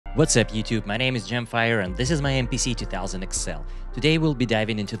What's up YouTube, my name is Gemfire and this is my MPC 2000 XL. Today we'll be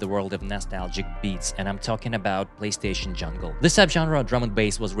diving into the world of nostalgic beats and I'm talking about PlayStation Jungle. This subgenre of drum and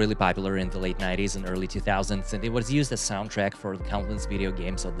bass was really popular in the late 90s and early 2000s and it was used as soundtrack for countless video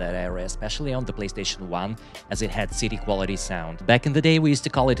games of that era, especially on the PlayStation 1 as it had city quality sound. Back in the day we used to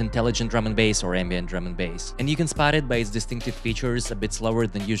call it intelligent drum and bass or ambient drum and bass. And you can spot it by its distinctive features, a bit slower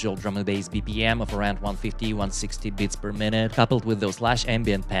than usual drum and bass BPM of around 150-160 beats per minute, coupled with those lush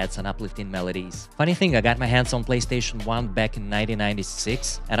ambient pads and uplifting melodies. Funny thing, I got my hands on PlayStation 1 back in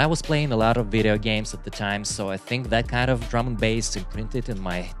 1996 and I was playing a lot of video games at the time, so I think that kind of drum and bass imprinted in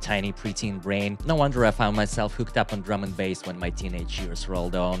my tiny preteen brain. No wonder I found myself hooked up on drum and bass when my teenage years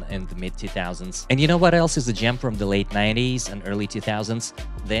rolled on in the mid-2000s. And you know what else is a gem from the late 90s and early 2000s?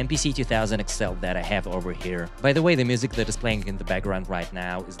 The MPC 2000 XL that I have over here. By the way, the music that is playing in the background right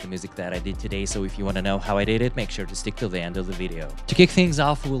now is the music that I did today, so if you want to know how I did it, make sure to stick to the end of the video. To kick things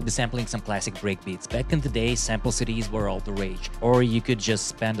off, we'll be sampling some classic breakbeats. Back in the day, sample CDs were all the rage. Or you could just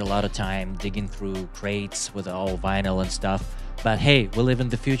spend a lot of time digging through crates with all vinyl and stuff. But hey, we live in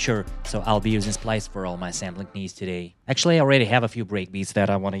the future, so I'll be using Splice for all my sampling needs today. Actually, I already have a few breakbeats that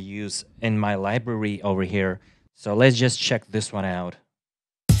I want to use in my library over here. So let's just check this one out.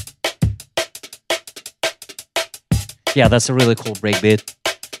 Yeah, that's a really cool breakbeat.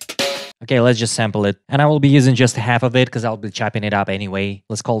 Okay, let's just sample it. And I will be using just half of it because I'll be chopping it up anyway.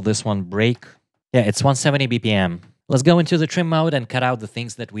 Let's call this one break. Yeah, it's 170 BPM. Let's go into the trim mode and cut out the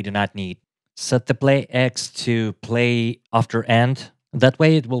things that we do not need. Set the play X to play after end. That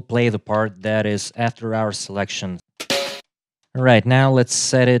way it will play the part that is after our selection. Alright, now let's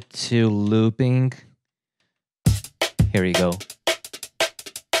set it to looping. Here you go.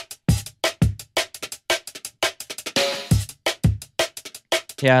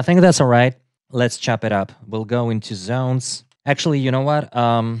 Yeah, I think that's alright. Let's chop it up. We'll go into zones. Actually, you know what?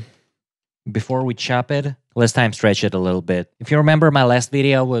 Before we chop it, let's time stretch it a little bit. If you remember my last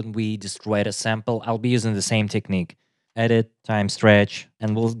video when we destroyed a sample, I'll be using the same technique. Edit, time stretch,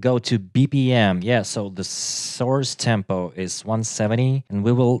 and we'll go to BPM. Yeah, so the source tempo is 170, and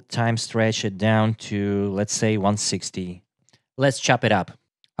we will time stretch it down to, let's say, 160. Let's chop it up.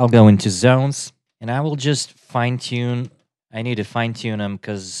 I'll go into zones, and I will just fine-tune. I need to fine-tune them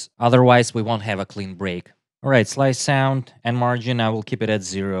because otherwise we won't have a clean break. Alright, slice sound and margin, I will keep it at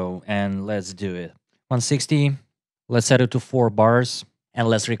 0 and let's do it. 160, let's set it to 4 bars and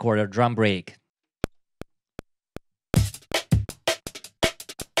let's record a drum break.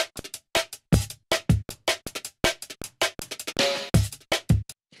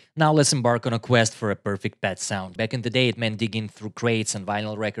 Now let's embark on a quest for a perfect pad sound. Back in the day, it meant digging through crates and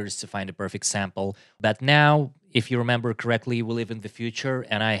vinyl records to find a perfect sample. But now, if you remember correctly, we live in the future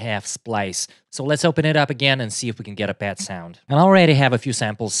and I have Splice. So let's open it up again and see if we can get a pad sound. And I already have a few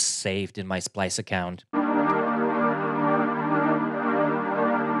samples saved in my Splice account.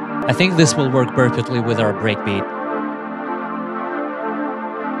 I think this will work perfectly with our breakbeat.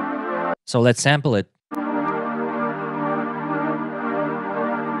 So let's sample it.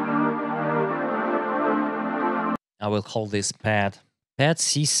 I will call this pad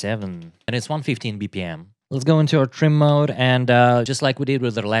C7 and it's 115 BPM. Let's go into our trim mode and just like we did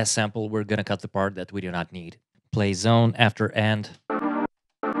with our last sample, we're gonna cut the part that we do not need. Play zone after end.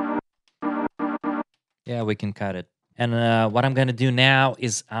 Yeah, we can cut it. And what I'm gonna do now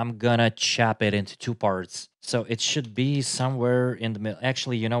is I'm gonna chop it into 2 parts. So it should be somewhere in the middle.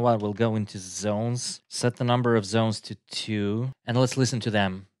 Actually, you know what? We'll go into zones, set the number of zones to 2, and let's listen to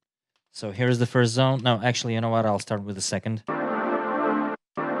them. So here's the first zone. No, actually, you know what? I'll start with the second.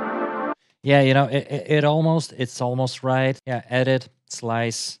 Yeah, you know, it's almost right. Yeah, edit,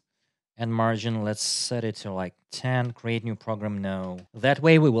 slice, and margin. Let's set it to like 10. Create new program, no. That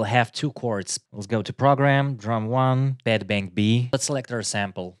way we will have 2 chords. Let's go to program, drum 1, pad bank B. Let's select our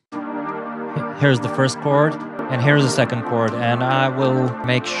sample. Here's the first chord, and here's the second chord, and I will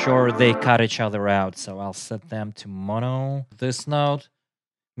make sure they cut each other out. So I'll set them to mono. This note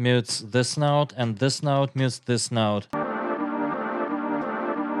mutes this note, and this note mutes this note.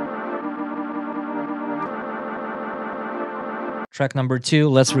 Track number 2,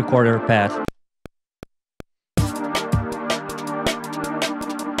 let's record our pad.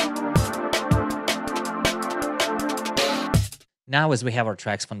 Now as we have our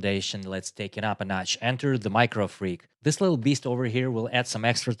track's foundation, let's take it up a notch. Enter the MicroFreak. This little beast over here will add some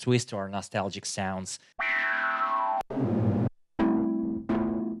extra twist to our nostalgic sounds.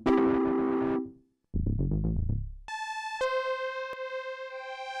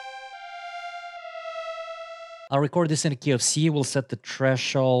 I'll record this in a key of C. We'll set the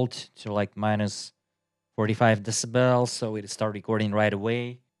threshold to like minus 45 decibels, so it'll start recording right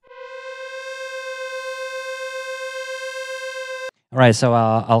away. All right, so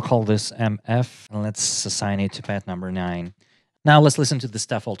I'll call this MF, and let's assign it to pad number 9. Now let's listen to the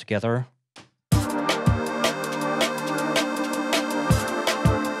stuff all together.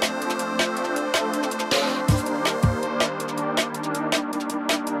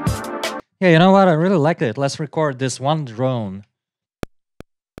 Yeah, you know what? I really like it. Let's record this one drone.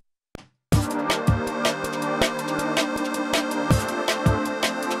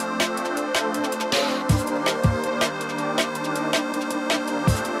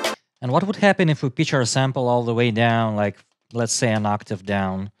 And what would happen if we pitch our sample all the way down, like, let's say an octave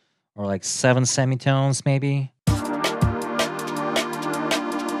down, or like 7 semitones maybe?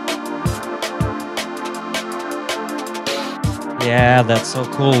 Yeah, that's so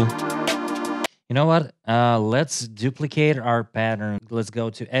cool. You know what? Let's duplicate our pattern. Let's go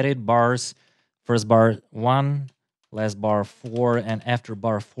to edit bars, first bar 1, last bar 4, and after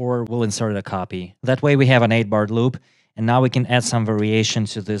bar 4, we'll insert a copy. That way we have an 8-bar loop. And now we can add some variation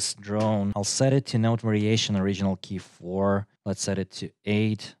to this drone. I'll set it to note variation, original key 4. Let's set it to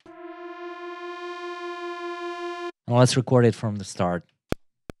 8. And let's record it from the start.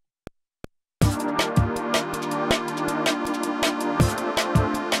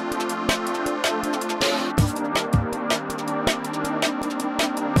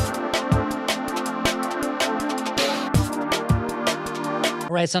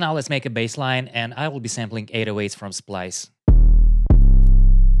 Alright, so now let's make a bass line, and I will be sampling 808s from Splice.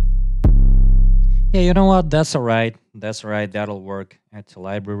 Yeah, you know what? That's alright. That's alright. That'll work. Add to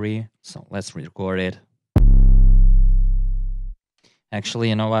library. So let's record it. Actually,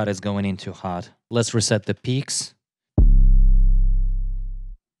 you know what? It's going in too hot. Let's reset the peaks.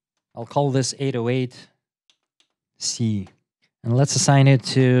 I'll call this 808 C. And let's assign it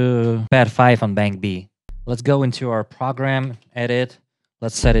to pad 5 on bank B. Let's go into our program, edit.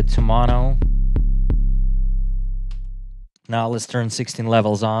 Let's set it to mono. Now let's turn 16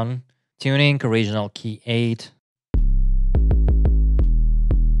 levels on. Tuning, original key 8.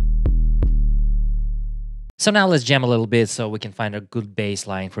 So now let's jam a little bit so we can find a good bass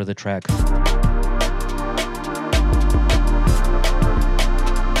line for the track.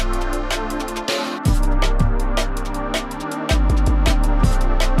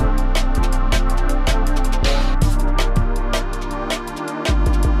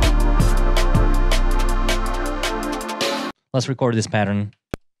 Let's record this pattern.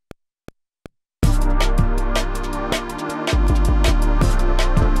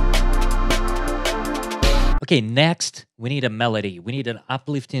 Okay, next, we need a melody. We need an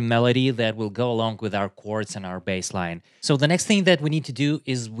uplifting melody that will go along with our chords and our bass line. So the next thing that we need to do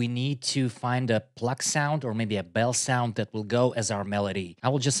is we need to find a pluck sound or maybe a bell sound that will go as our melody. I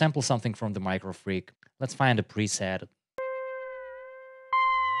will just sample something from the MicroFreak. Let's find a preset.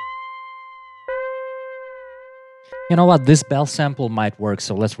 You know what? This bell sample might work,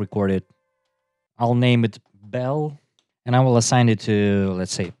 so let's record it. I'll name it bell, and I will assign it to,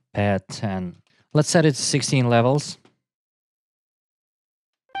 let's say, pad 10. Let's set it to 16 levels.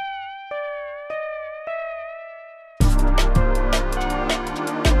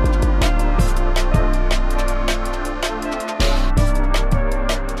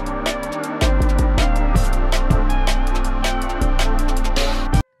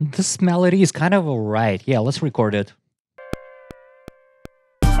 This melody is kind of alright. Yeah, let's record it.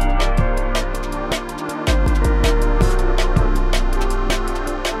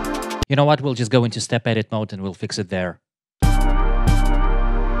 You know what? We'll just go into step edit mode and we'll fix it there.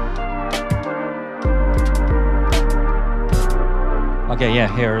 Okay,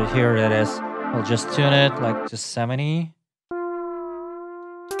 yeah, here it is. We'll just tune it like to 70.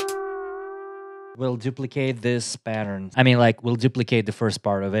 We'll duplicate this pattern. I mean, like, we'll duplicate the first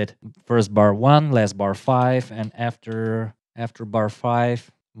part of it. First bar 1, last bar 5, and after bar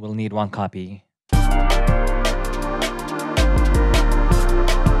 5, we'll need 1 copy.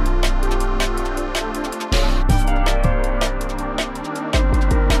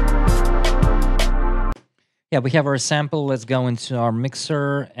 Yeah, we have our sample. Let's go into our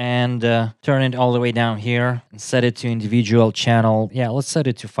mixer and turn it all the way down here and set it to individual channel. Yeah, let's set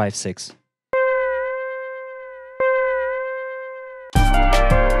it to 5/6.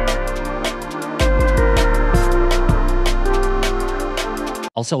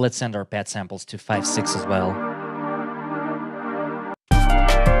 Also, let's send our pad samples to 5/6 as well.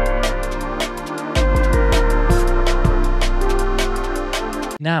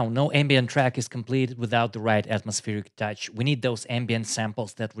 Now, no ambient track is complete without the right atmospheric touch. We need those ambient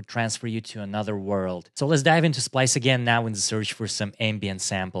samples that would transfer you to another world. So let's dive into Splice again now in the search for some ambient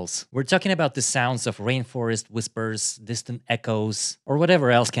samples. We're talking about the sounds of rainforest whispers, distant echoes, or whatever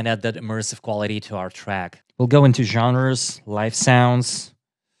else can add that immersive quality to our track. We'll go into genres, live sounds,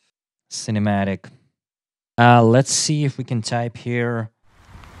 cinematic. Let's see if we can type here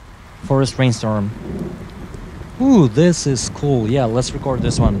forest rainstorm. Ooh, this is cool. Yeah, let's record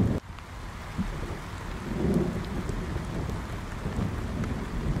this one.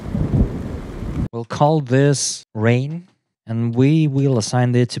 We'll call this rain, and we will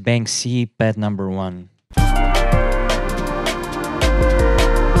assign it to bank C, pad number 1.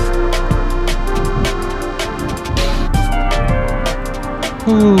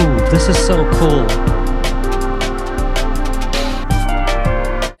 Ooh, this is so cool.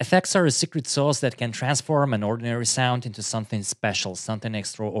 Effects are a secret sauce that can transform an ordinary sound into something special, something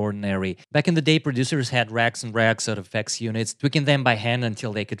extraordinary. Back in the day, producers had racks and racks of effects units, tweaking them by hand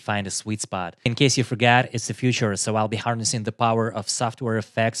until they could find a sweet spot. In case you forgot, it's the future, so I'll be harnessing the power of software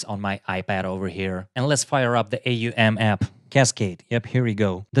effects on my iPad over here. And let's fire up the AUM app. Cascade. Yep, here we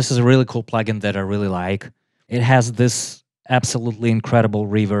go. This is a really cool plugin that I really like. It has this absolutely incredible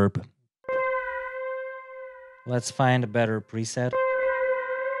reverb. Let's find a better preset.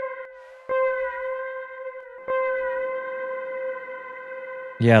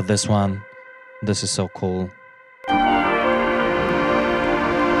 Yeah, this one. This is so cool.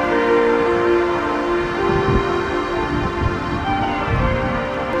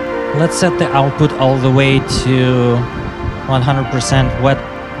 Let's set the output all the way to 100% wet.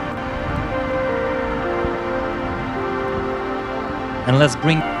 And let's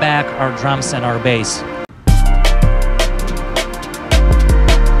bring back our drums and our bass.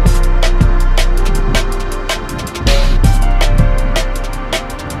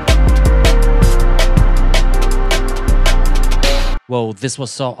 Whoa, this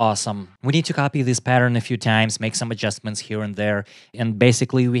was so awesome. We need to copy this pattern a few times, make some adjustments here and there, and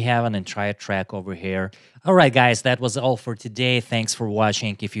basically we have an entire track over here. Alright guys, that was all for today. Thanks for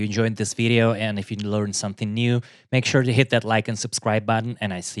watching. If you enjoyed this video and if you learned something new, make sure to hit that like and subscribe button,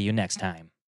 and I see you next time.